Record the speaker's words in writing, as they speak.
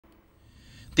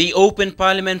The Open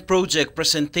Parliament project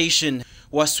presentation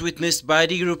was witnessed by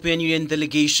the European Union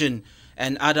delegation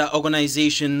and other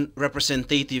organization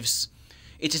representatives.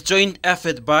 It's a joint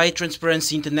effort by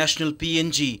Transparency International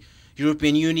PNG,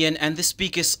 European Union and the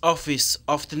Speaker's Office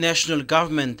of the National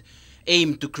Government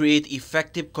aimed to create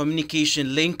effective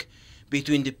communication link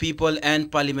between the people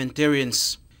and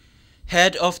parliamentarians.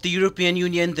 Head of the European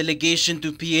Union delegation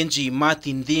to PNG,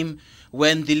 Martin Dim,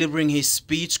 when delivering his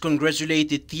speech,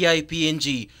 congratulated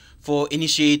TI-PNG for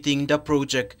initiating the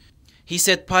project. He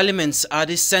said parliaments are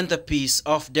the centerpiece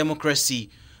of democracy,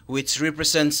 which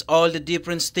represents all the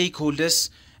different stakeholders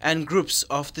and groups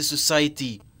of the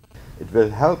society. It will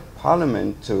help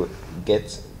Parliament to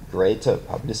get greater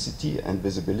publicity and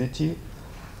visibility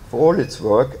for all its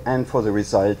work and for the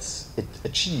results it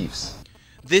achieves.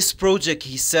 This project,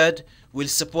 he said, will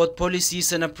support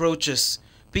policies and approaches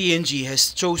PNG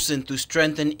has chosen to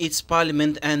strengthen its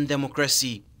parliament and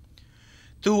democracy.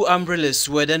 2 umbrellas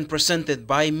were then presented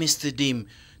by Mr. Dim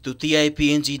to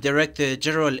TI-PNG Director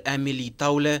General Emily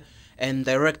Taule and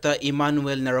Director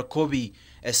Emmanuel Narakobi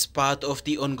as part of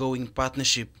the ongoing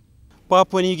partnership.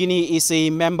 Papua New Guinea is a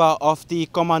member of the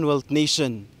Commonwealth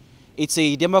nation. It's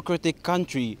a democratic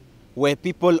country where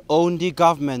people own the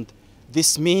government.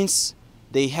 This means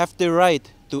they have the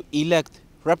right to elect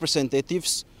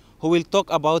representatives who will talk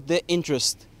about their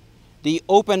interest. The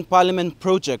Open Parliament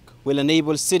project will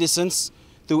enable citizens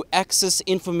to access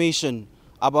information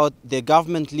about their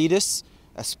government leaders,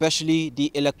 especially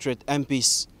the electorate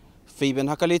MPs. Fabian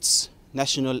Hakalitz,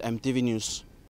 National EMTV News.